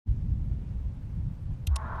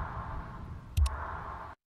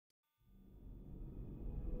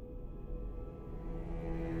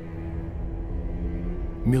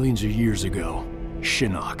Millions of years ago,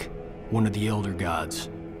 Shinnok, one of the Elder Gods,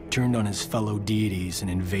 turned on his fellow deities and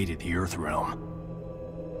invaded the Earth Realm.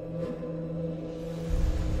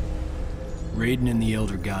 Raiden and the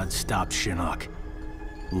Elder Gods stopped Shinnok,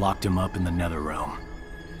 locked him up in the Nether Realm.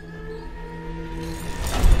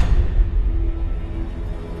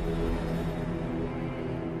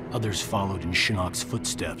 Others followed in Shinnok's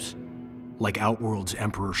footsteps, like Outworld's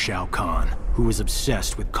Emperor Shao Kahn, who was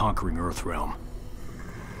obsessed with conquering Earthrealm.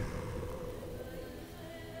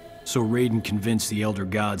 So Raiden convinced the Elder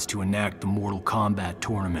Gods to enact the Mortal Kombat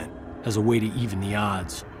tournament as a way to even the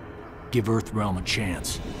odds, give Earthrealm a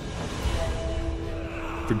chance.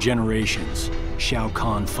 For generations, Shao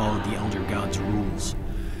Kahn followed the Elder Gods' rules.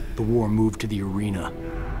 The war moved to the arena,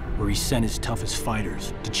 where he sent his toughest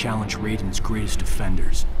fighters to challenge Raiden's greatest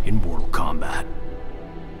defenders in Mortal Kombat.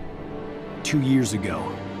 2 years ago,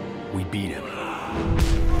 we beat him.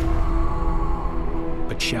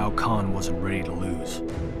 But Shao Kahn wasn't ready to lose.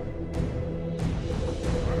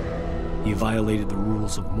 He violated the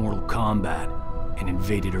rules of Mortal Kombat and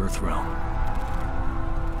invaded Earthrealm.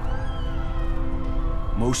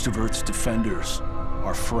 Most of Earth's defenders,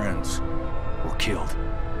 our friends, were killed,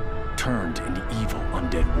 turned into evil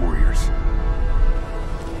undead warriors.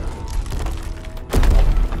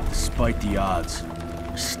 Despite the odds,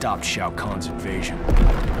 we stopped Shao Kahn's invasion.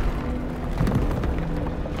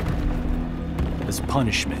 As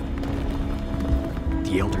punishment,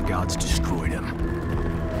 the Elder Gods destroyed him.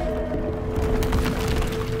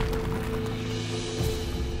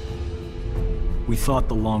 We thought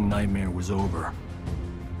the long nightmare was over,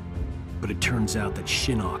 but it turns out that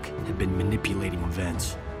Shinnok had been manipulating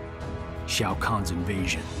events. Shao Kahn's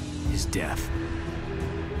invasion, his death.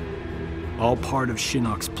 All part of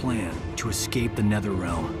Shinnok's plan to escape the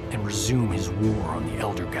Netherrealm and resume his war on the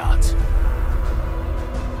Elder Gods.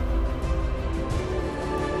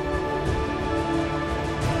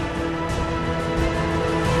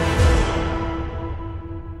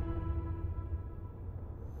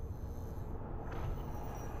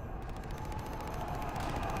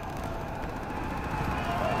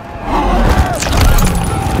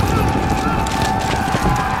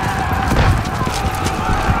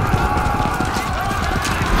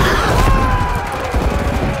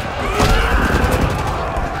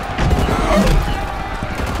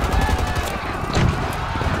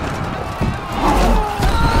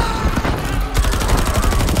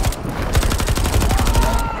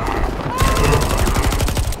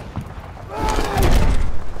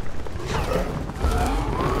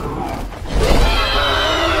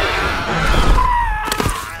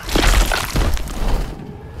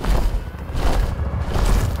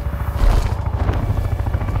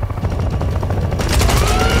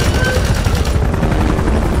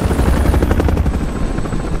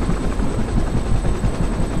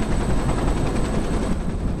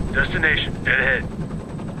 Destination, dead ahead.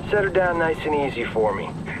 Set her down nice and easy for me.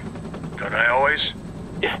 Don't I always?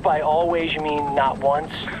 If by always you mean not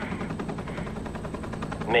once.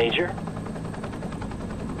 Major?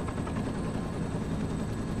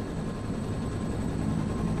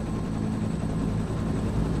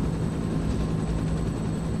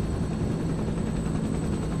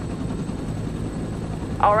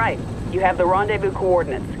 All right, you have the rendezvous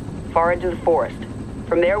coordinates, far into the forest.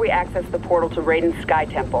 From there, we access the portal to Raiden's Sky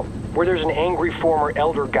Temple, Where there's an angry former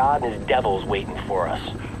Elder God and his devils waiting for us.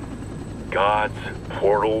 Gods,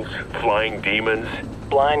 portals, flying demons.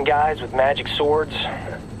 Blind guys with magic swords.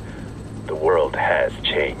 The world has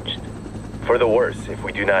changed. For the worse if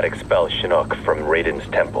we do not expel Shinnok from Raiden's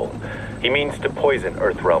temple. He means to poison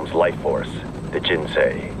Earthrealm's life force, the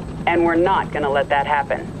Jinsei. and we're not gonna let that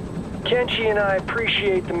happen. Kenshi and I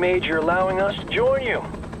appreciate the Major allowing us to join you.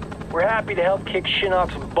 We're happy to help kick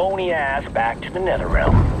Shinnok's bony ass back to the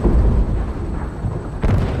Netherrealm.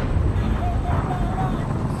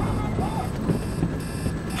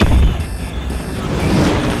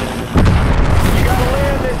 You gotta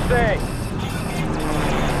land this thing!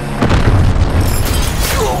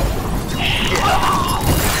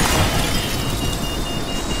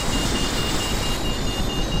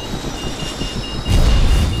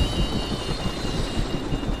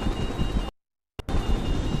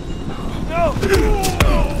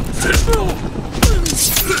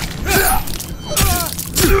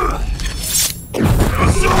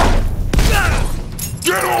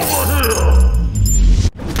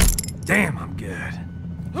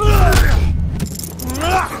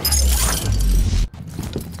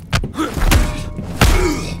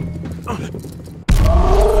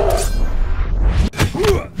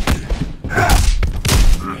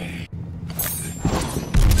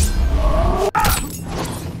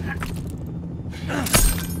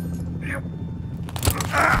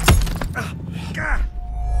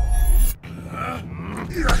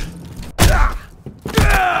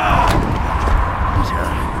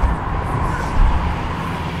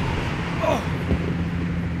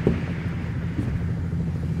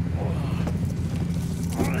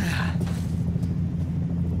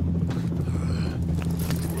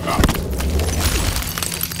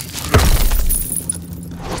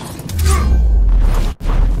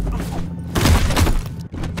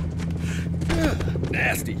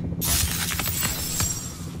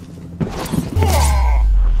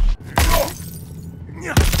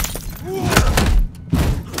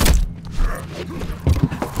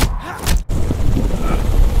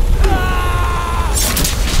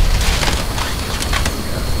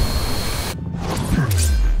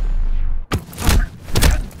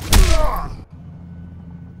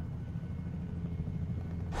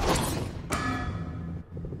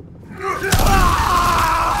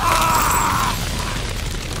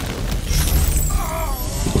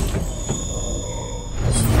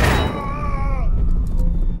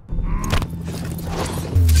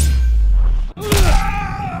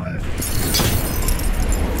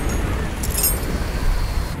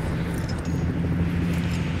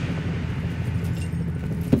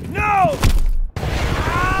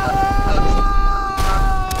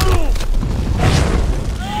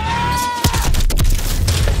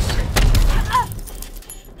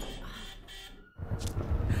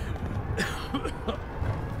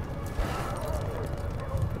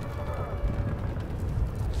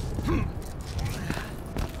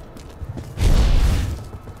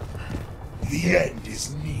 The end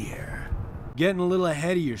is near. Getting a little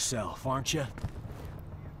ahead of yourself, aren't you?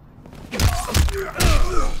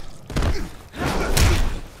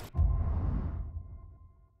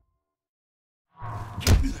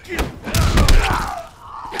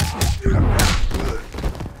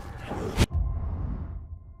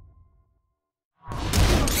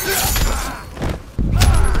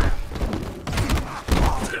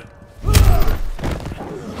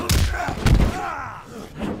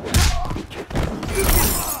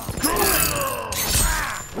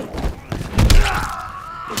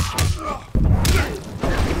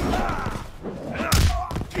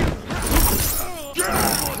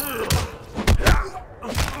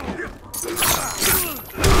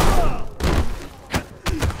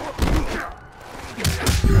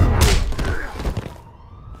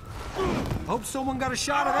 Hope someone got a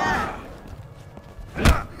shot of that!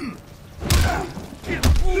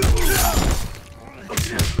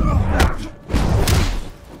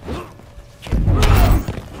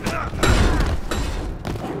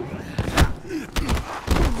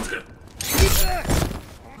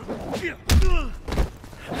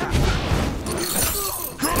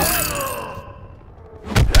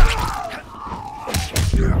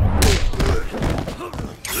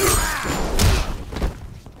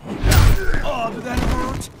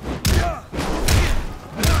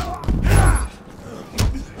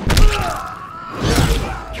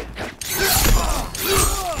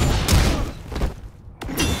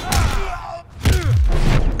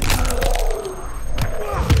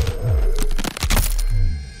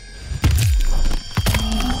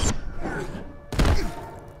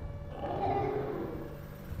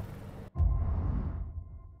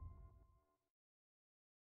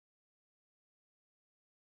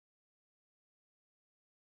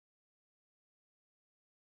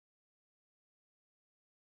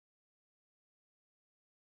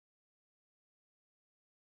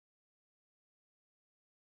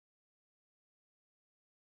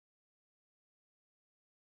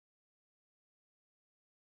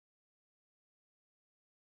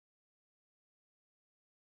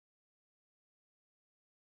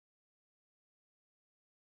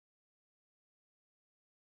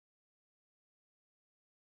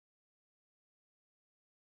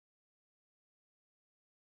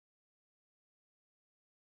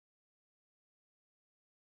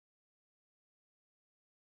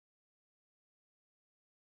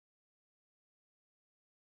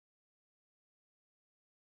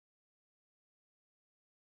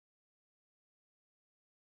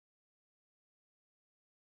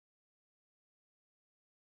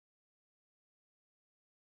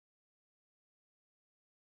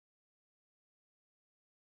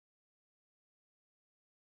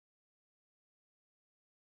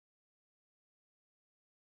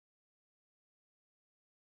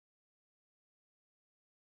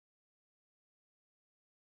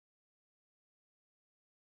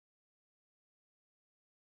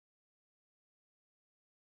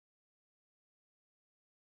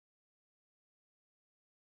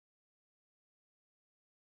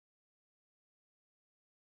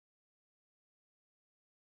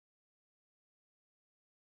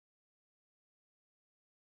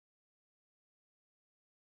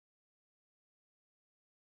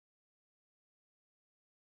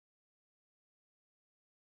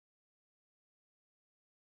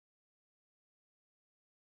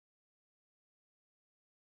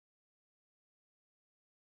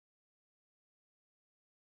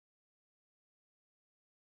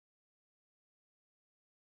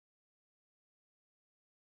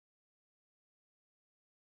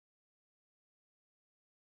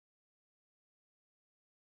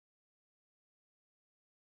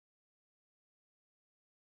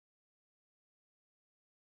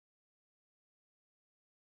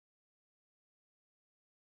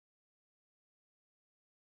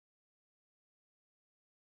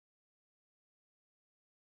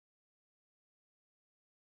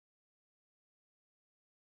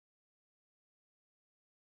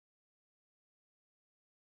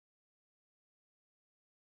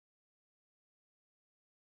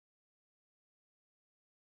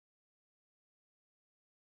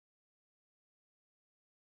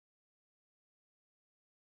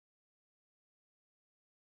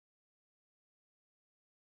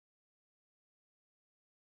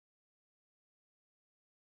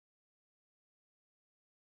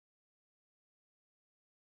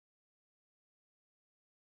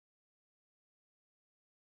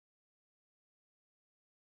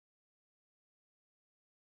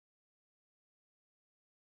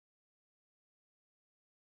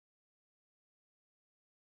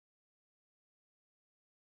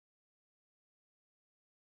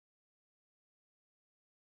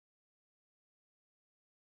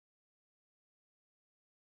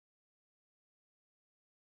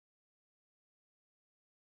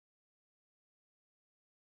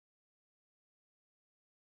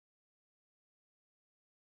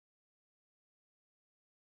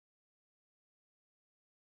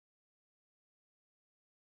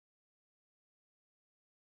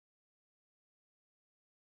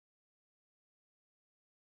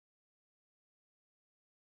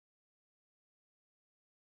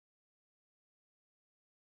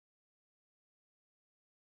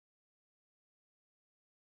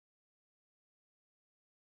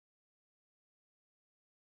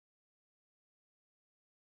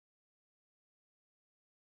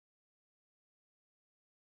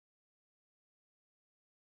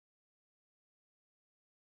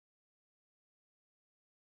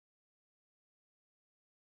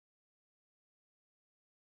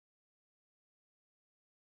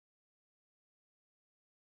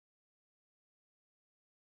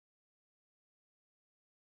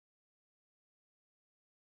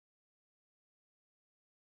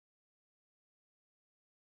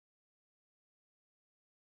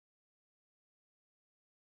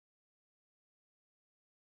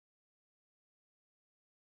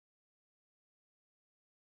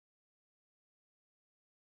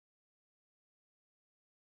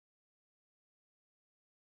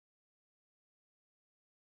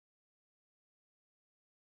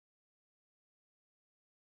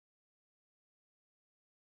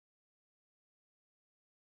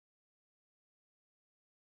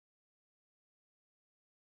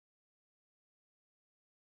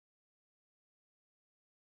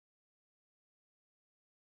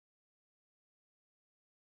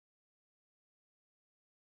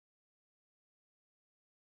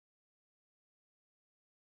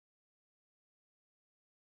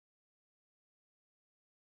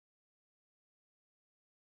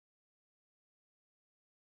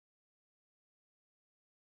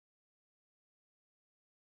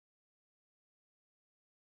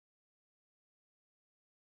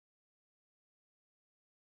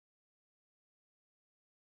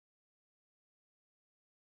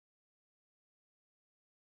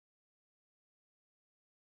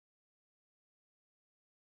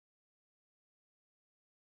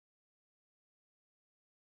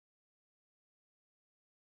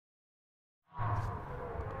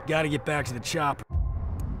 Gotta get back to the chopper.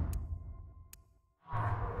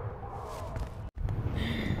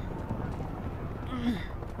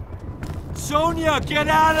 Sonia, get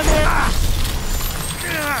out of there!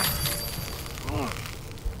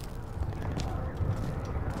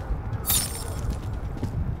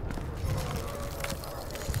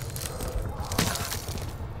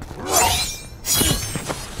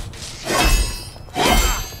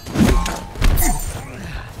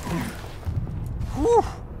 Whew!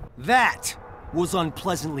 That was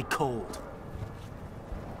unpleasantly cold.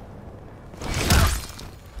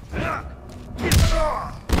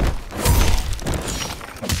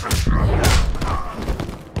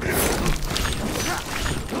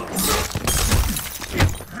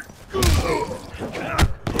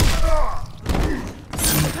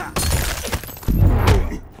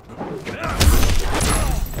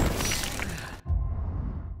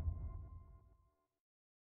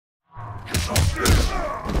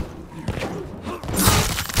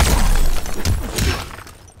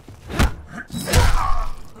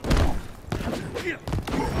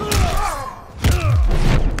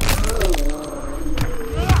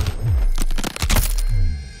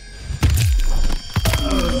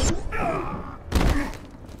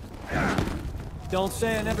 Don't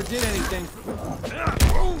say I never did anything.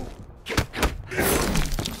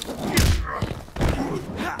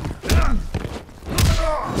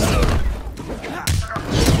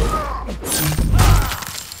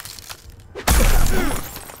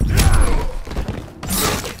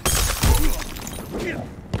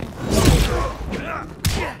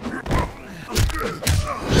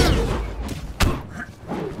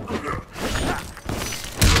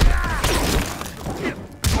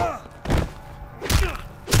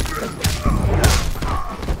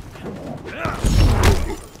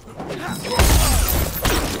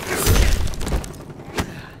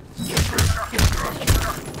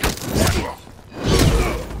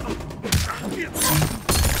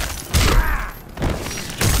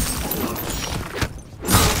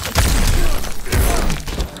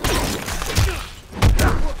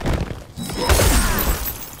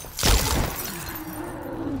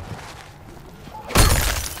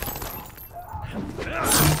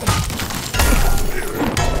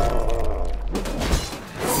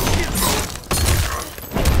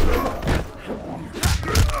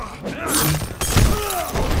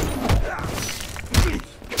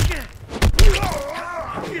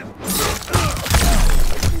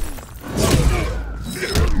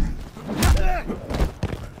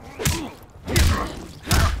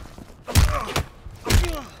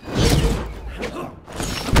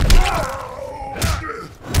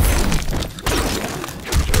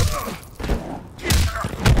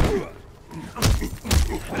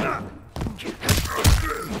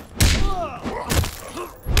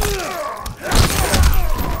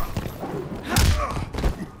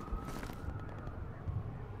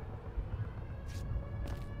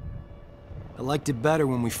 I liked it better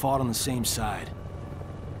when we fought on the same side.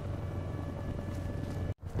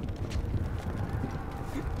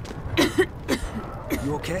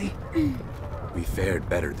 You okay? We fared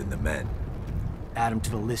better than the men. Add them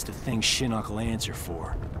to the list of things Shinnok will answer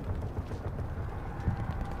for.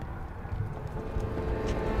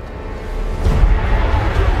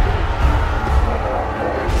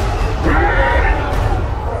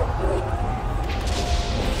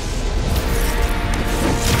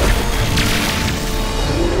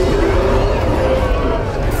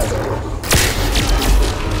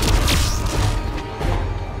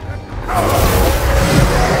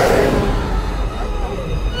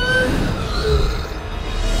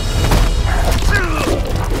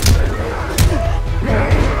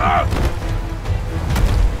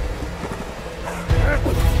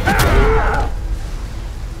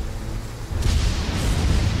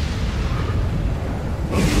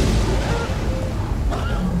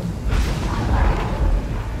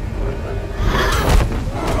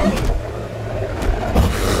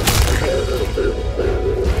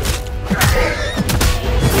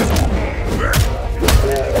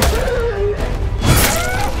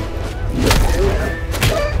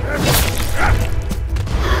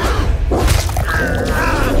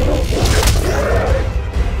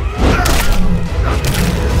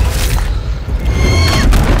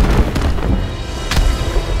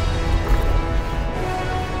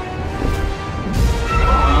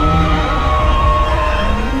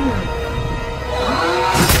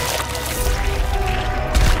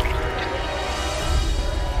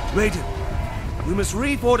 Raiden, we must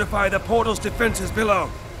refortify the portal's defenses below.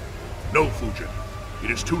 No, Fujin.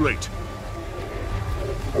 It is too late.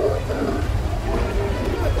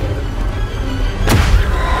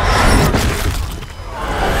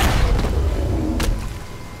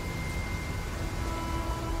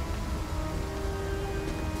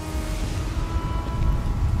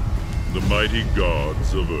 The mighty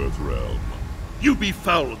gods of Earthrealm. You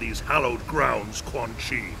befoul these hallowed grounds, Quan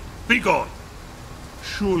Chi. Be gone!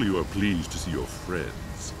 Surely you are pleased to see your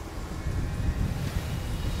friends.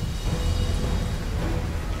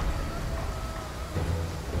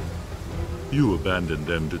 You abandoned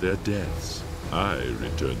them to their deaths. I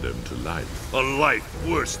returned them to life. A life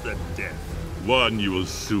worse than death. One you will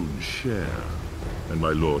soon share, and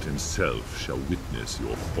my lord himself shall witness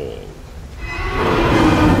your fall.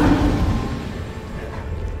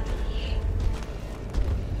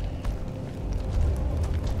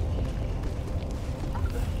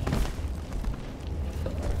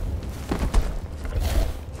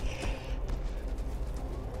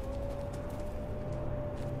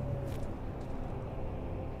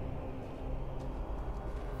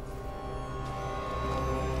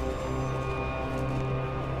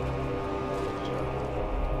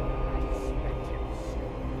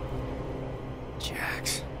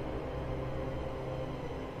 Jax.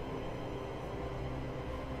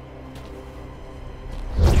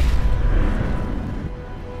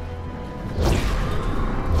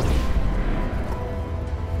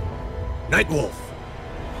 Nightwolf!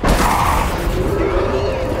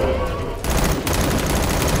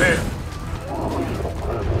 There!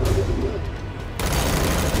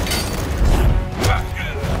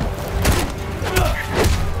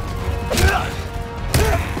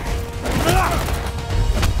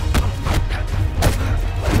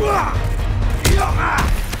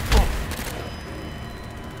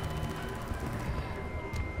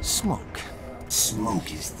 Smoke.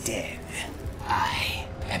 Smoke is dead. I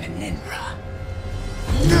am an Ninra.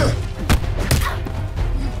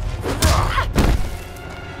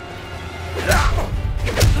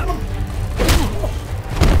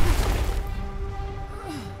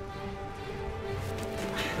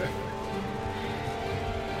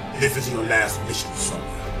 This is your last mission, Sonya.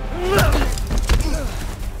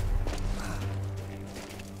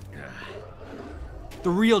 The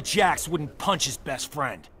real Jax wouldn't punch his best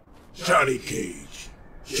friend. Johnny Cage,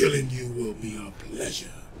 killing you will be a pleasure.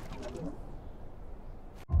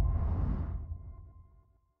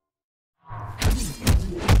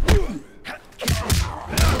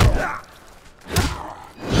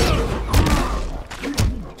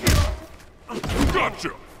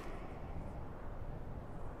 Gotcha!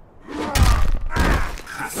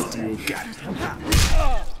 I still got it.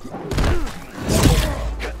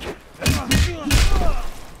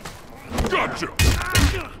 Gotcha!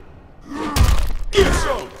 Get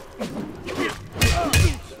some!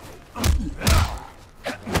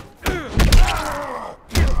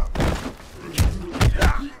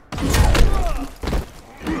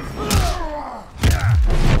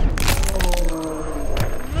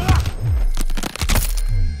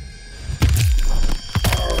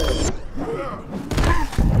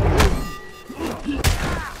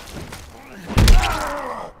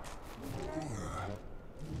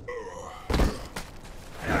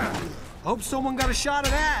 Hope someone got a shot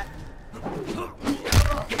of that.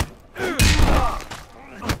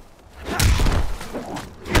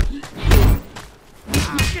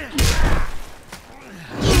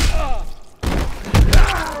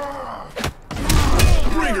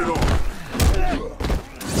 Bring it on!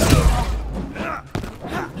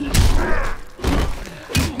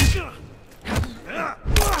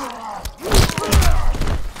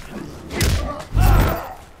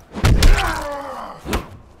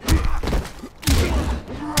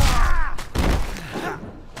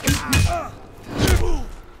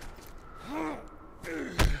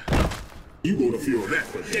 You gonna feel that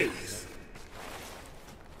for days.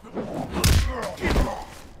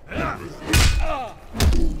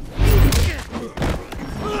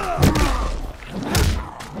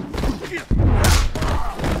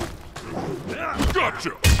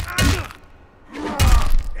 Gotcha!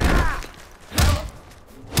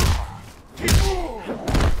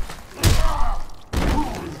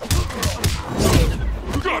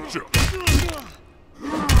 Gotcha!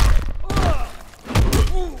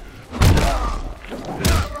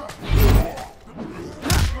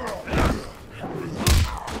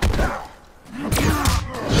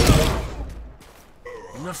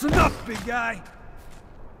 Enough's enough, big guy.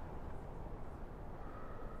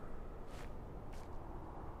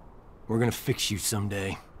 We're gonna fix you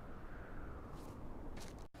someday.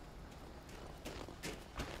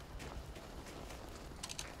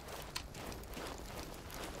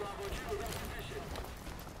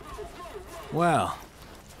 Well,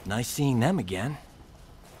 nice seeing them again.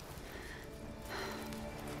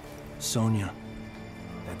 Sonya,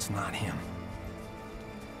 that's not him.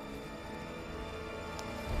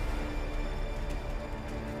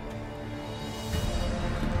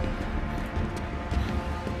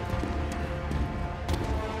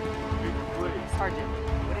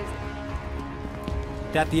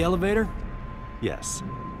 That the elevator? Yes,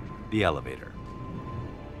 the elevator.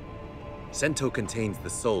 Sento contains the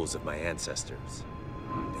souls of my ancestors.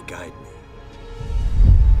 They guide me.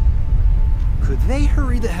 Could they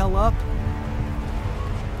hurry the hell up?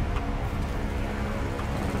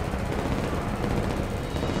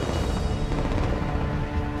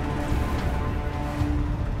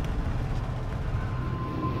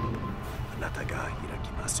 Anata ga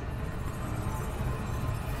hirakimasu.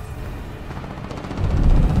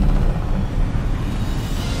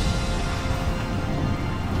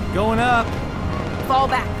 Going up. Fall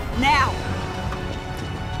back, now!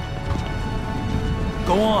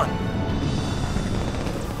 Go on.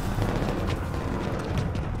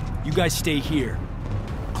 You guys stay here.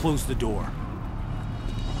 Close the door.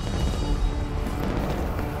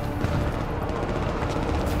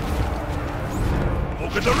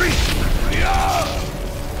 Open the reach!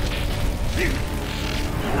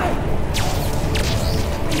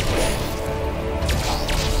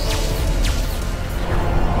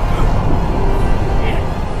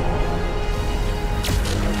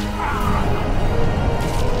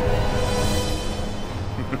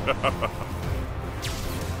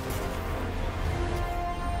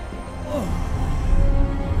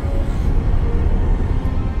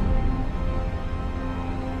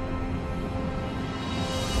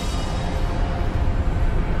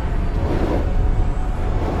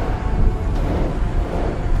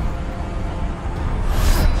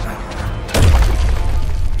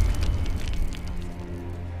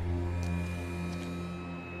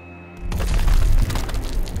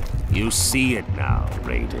 You see it now,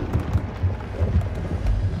 Raiden.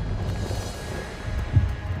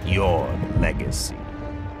 Your legacy.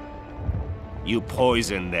 You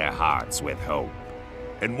poison their hearts with hope.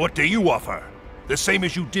 And what do you offer? The same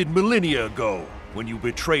as you did millennia ago, when you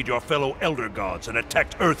betrayed your fellow Elder Gods and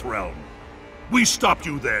attacked Earthrealm. We stopped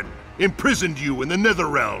you then, imprisoned you in the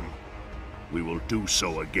Netherrealm. We will do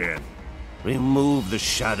so again. Remove the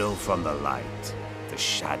shadow from the light. The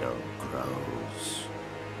shadow grows.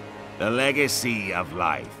 The legacy of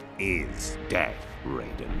life is death,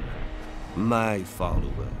 Raiden. My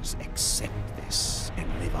followers accept this and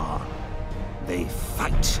live on. They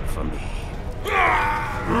fight for me.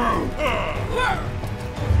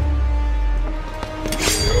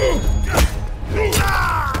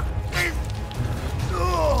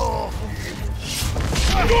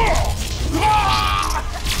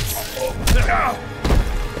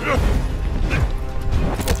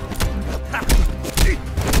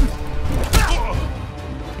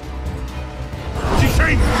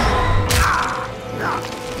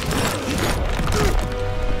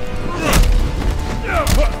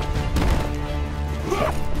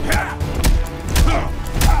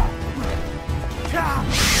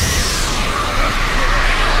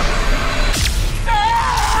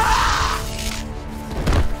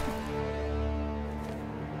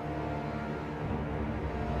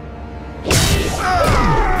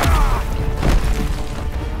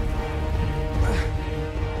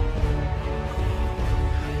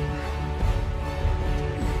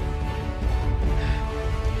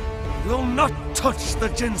 Will not touch the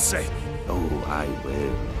Jinsei. Oh, I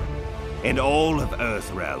will. And all of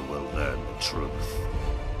Earthrealm will learn the truth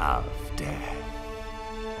of death.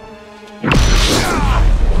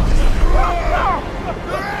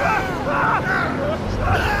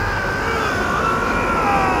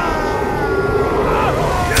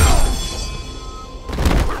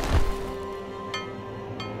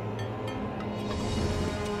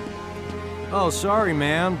 Oh, sorry,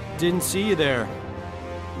 ma'am. Didn't see you there.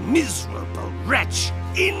 Miserable wretch!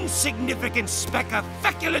 Insignificant speck of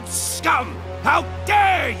feculent scum! How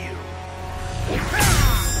dare you!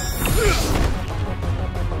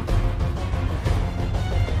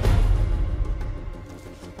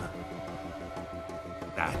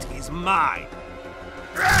 That is mine!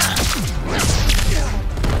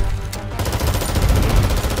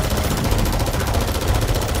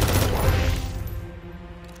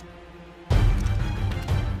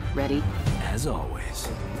 Ready? As always.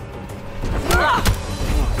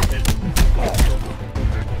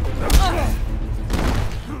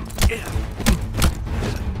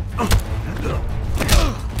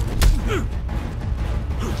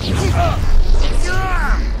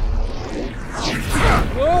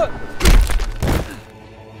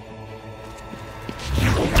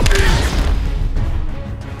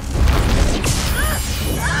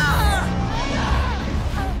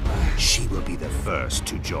 She will be the first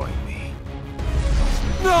to join me.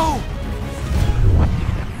 No!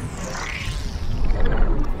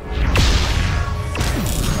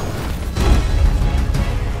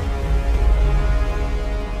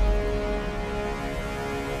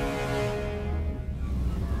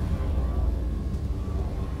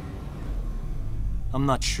 I'm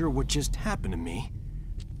not sure what just happened to me,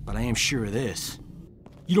 but I am sure of this.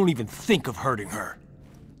 You don't even think of hurting her.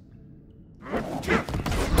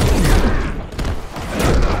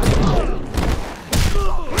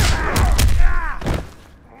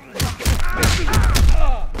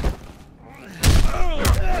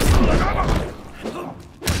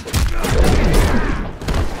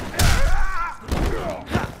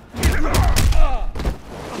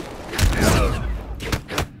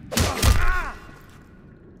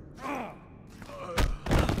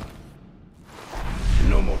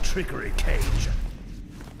 No more trickery, Cage.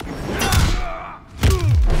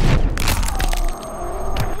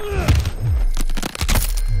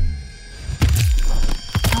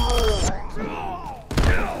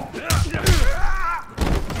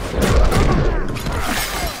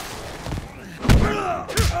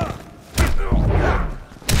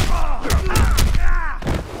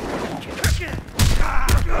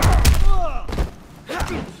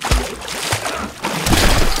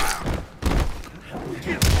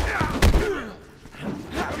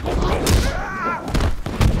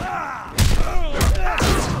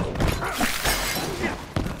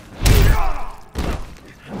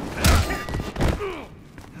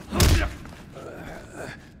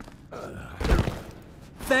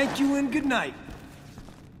 Thank you and good night.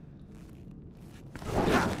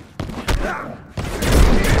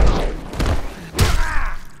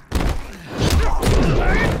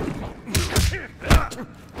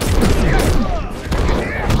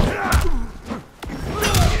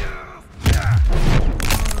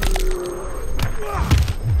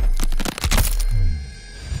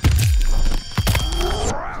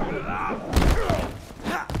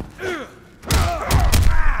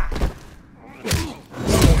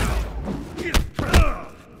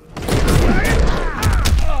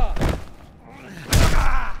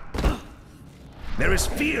 There is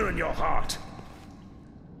fear in your heart.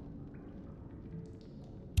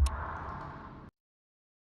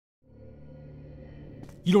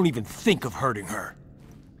 You don't even think of hurting her.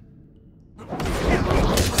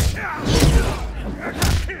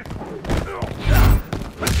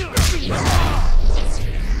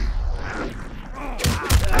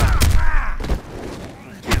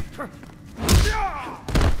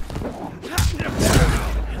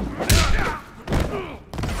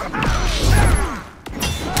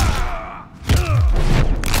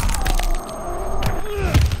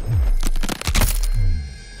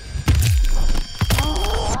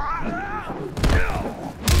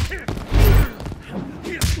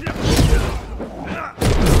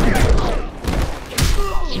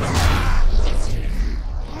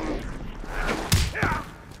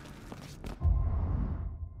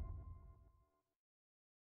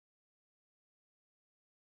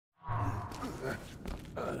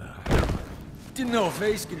 Didn't know if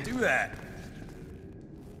Ace could do that.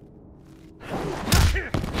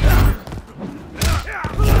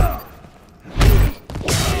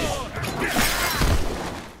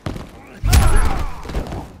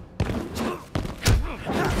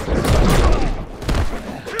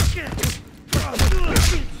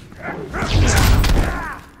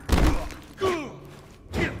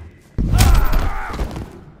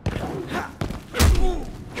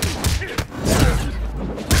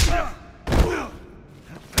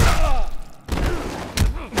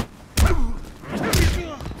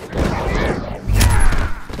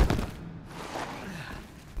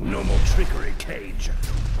 No more trickery, Cage.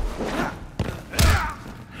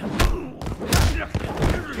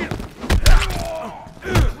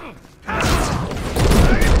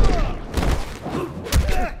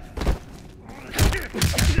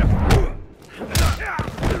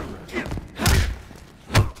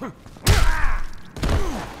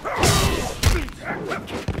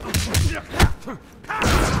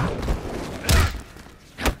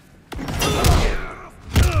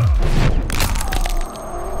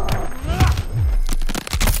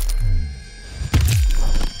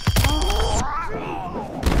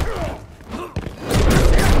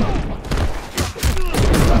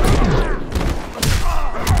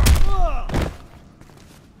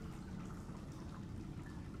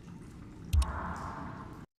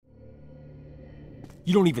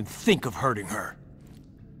 You don't even think of hurting her.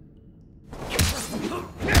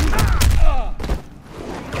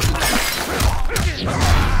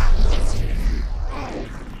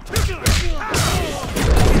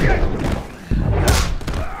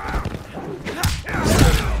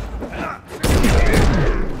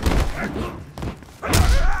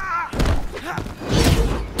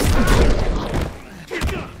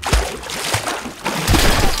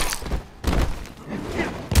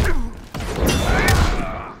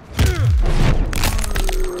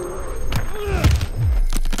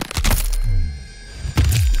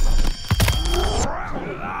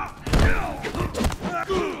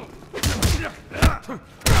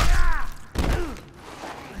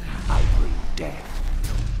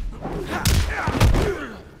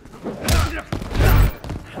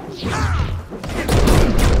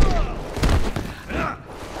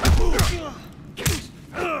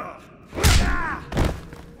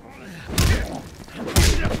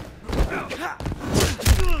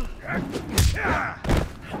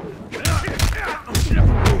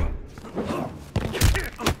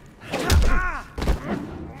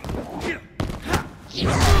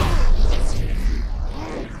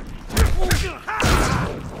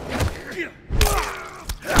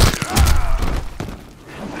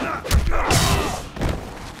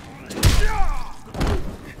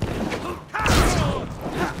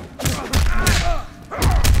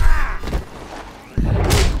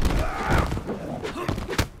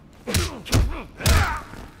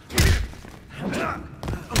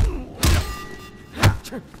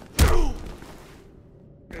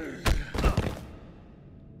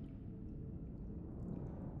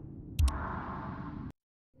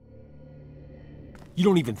 You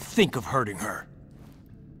don't even think of hurting her.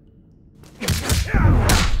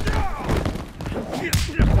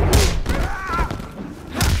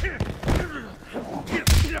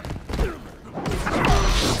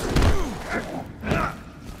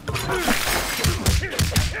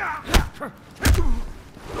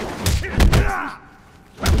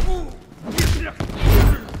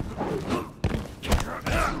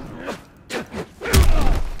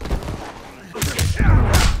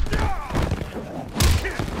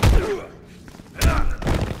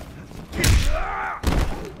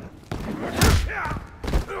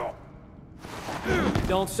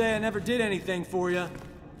 Don't say I never did anything for you.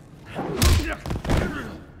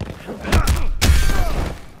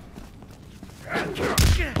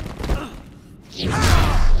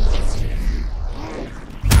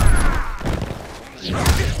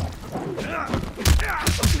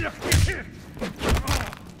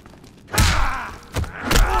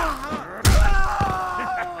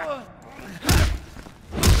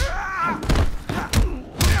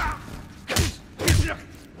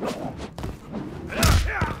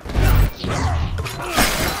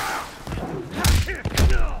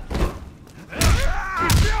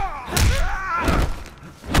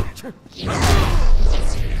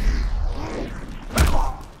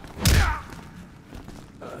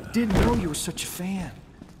 Didn't know you were such a fan.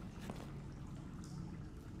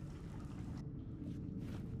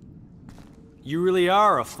 You really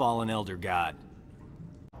are a fallen Elder God.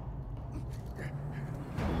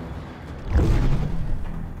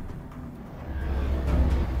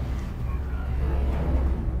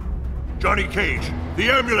 Johnny Cage,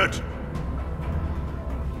 the amulet!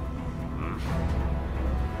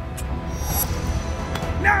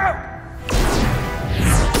 No!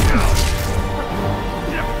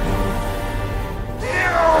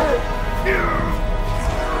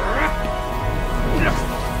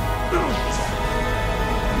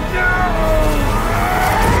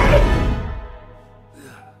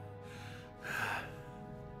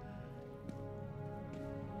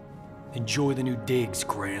 Enjoy the new digs,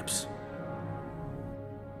 Gramps.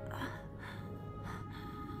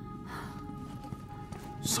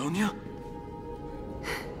 Sonia?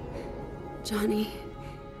 Johnny...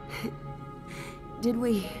 Did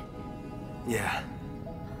we... Yeah.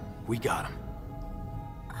 We got him.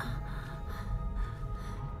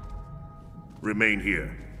 Remain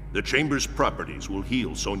here. The Chamber's properties will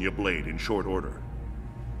heal Sonya Blade in short order.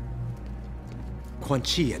 Quan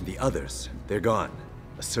Chi and the others, they're gone.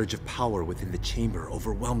 A surge of power within the chamber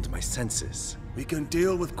overwhelmed my senses. We can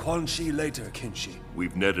deal with Quan Chi later, Kinshi.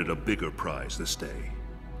 We've netted a bigger prize this day.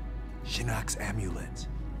 Shinnok's amulet.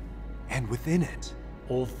 And within it,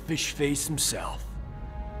 old fish face himself.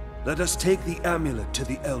 Let us take the amulet to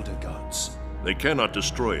the Elder Gods. They cannot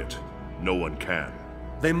destroy it. No one can.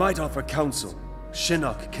 They might offer counsel.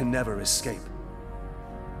 Shinnok can never escape.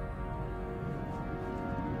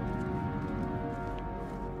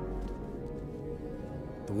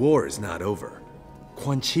 The war is not over.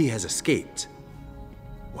 Quan Chi has escaped.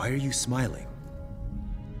 Why are you smiling?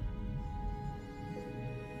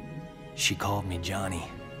 She called me Johnny.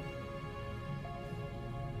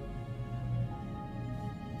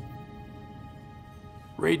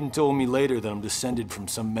 Raiden told me later that I'm descended from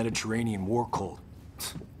some Mediterranean war cult.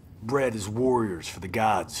 Bred as warriors for the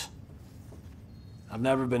gods. I've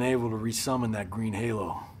never been able to resummon that green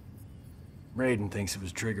halo. Raiden thinks it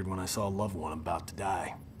was triggered when I saw a loved one about to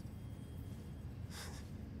die.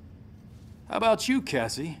 How about you,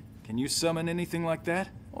 Cassie? Can you summon anything like that?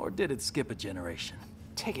 Or did it skip a generation?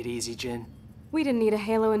 Take it easy, Jin. We didn't need a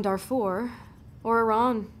halo in Darfur, or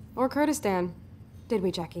Iran, or Kurdistan. Did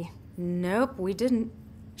we, Jackie? Nope, we didn't.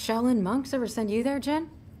 Shaolin monks ever send you there, Jen?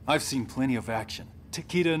 I've seen plenty of action.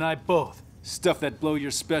 Takeda and I both. Stuff that blow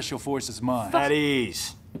your special forces mind. At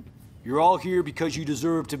ease. You're all here because you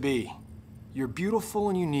deserve to be. You're beautiful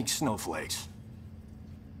and unique snowflakes.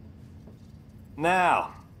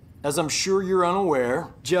 Now, as I'm sure you're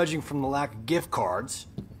unaware, judging from the lack of gift cards,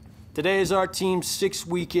 today is our team's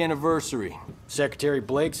 6-week anniversary. Secretary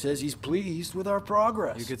Blake says he's pleased with our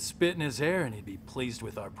progress. You could spit in his hair and he'd be pleased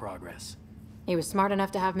with our progress. He was smart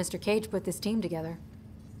enough to have Mr. Cage put this team together.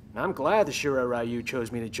 I'm glad the Shirai Ryu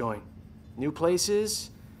chose me to join. New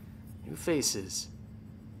places, new faces.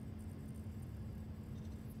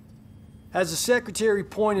 As the secretary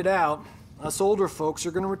pointed out, us older folks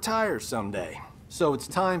are gonna retire someday. So it's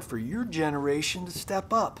time for your generation to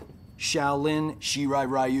step up. Shaolin, Shirai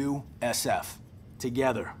Ryu, SF.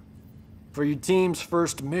 Together. For your team's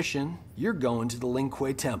first mission, you're going to the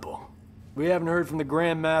Lingque Temple. We haven't heard from the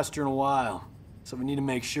Grand Master in a while, so we need to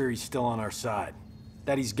make sure he's still on our side.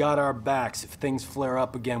 That he's got our backs if things flare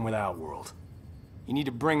up again with Outworld. You need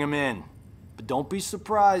to bring him in, but don't be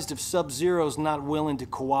surprised if Sub-Zero's not willing to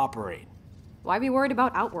cooperate. Why be worried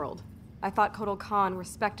about Outworld? I thought Kotal Khan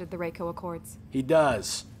respected the Reiko Accords. He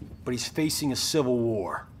does, but he's facing a civil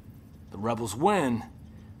war. The rebels win,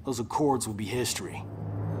 those accords will be history.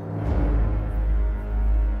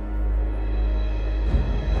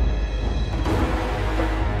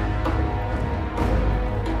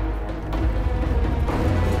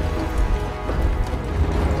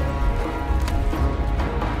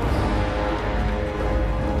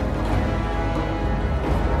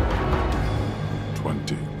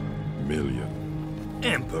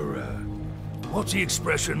 Emperor. What's the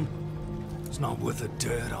expression? It's not worth the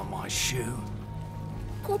dirt on my shoe.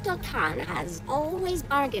 Kotal Khan has always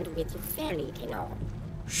bargained with you fairly, Kino.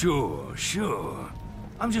 Sure.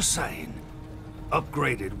 I'm just saying.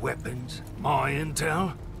 Upgraded weapons, my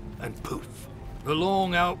intel, and poof. The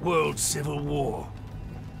long Outworld Civil War.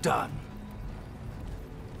 Done.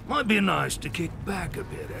 Might be nice to kick back a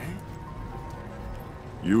bit, eh?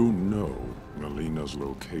 You know Melina's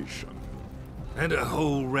location. And a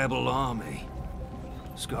whole rebel army.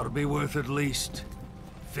 It's gotta be worth at least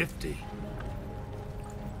 50.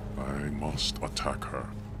 I must attack her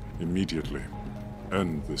immediately.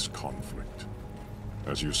 End this conflict.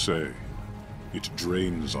 As you say, it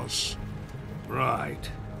drains us. Right.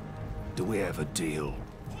 Do we have a deal?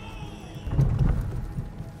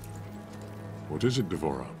 What is it,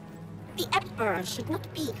 Devora? The Emperor should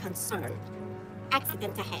not be concerned.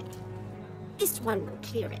 Accident ahead. This one will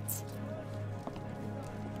clear it.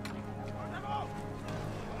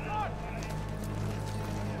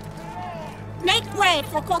 Make way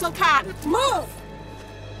for Kotal Khan! Move!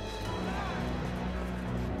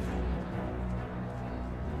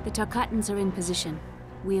 The Tarkatans are in position.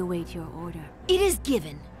 We await your order. It is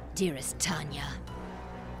given, dearest Tanya.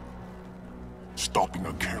 Stopping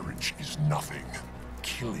a carriage is nothing.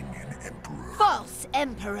 Killing an Emperor False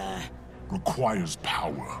Emperor! requires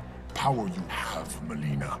power. Power you have,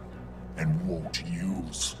 Melina, and won't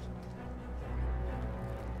use.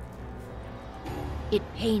 It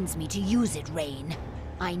pains me to use it, Rain.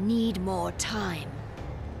 I need more time.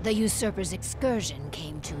 The Usurper's excursion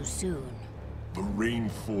came too soon. The rain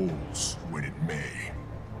falls when it may.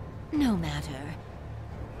 No matter.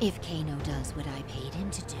 If Kano does what I paid him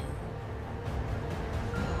to do.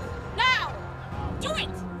 Now! Do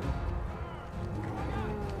it!